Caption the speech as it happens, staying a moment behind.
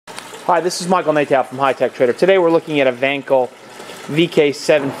Hi, this is Michael Natal from High Tech Trader. Today we're looking at a Vankel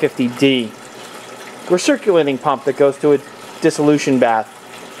VK750D. Recirculating pump that goes to a dissolution bath.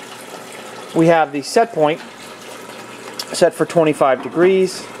 We have the set point set for 25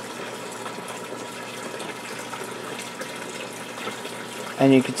 degrees.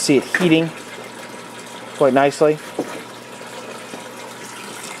 And you can see it heating quite nicely.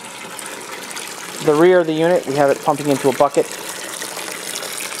 The rear of the unit, we have it pumping into a bucket.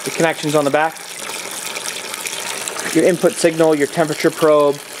 The connections on the back. Your input signal, your temperature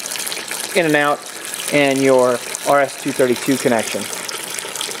probe, in and out, and your RS-232 connection.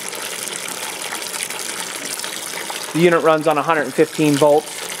 The unit runs on 115 volts.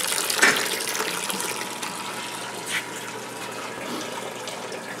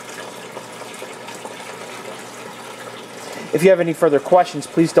 If you have any further questions,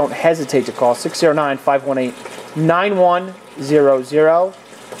 please don't hesitate to call 609-518-9100.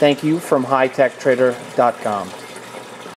 Thank you from hightechtrader.com.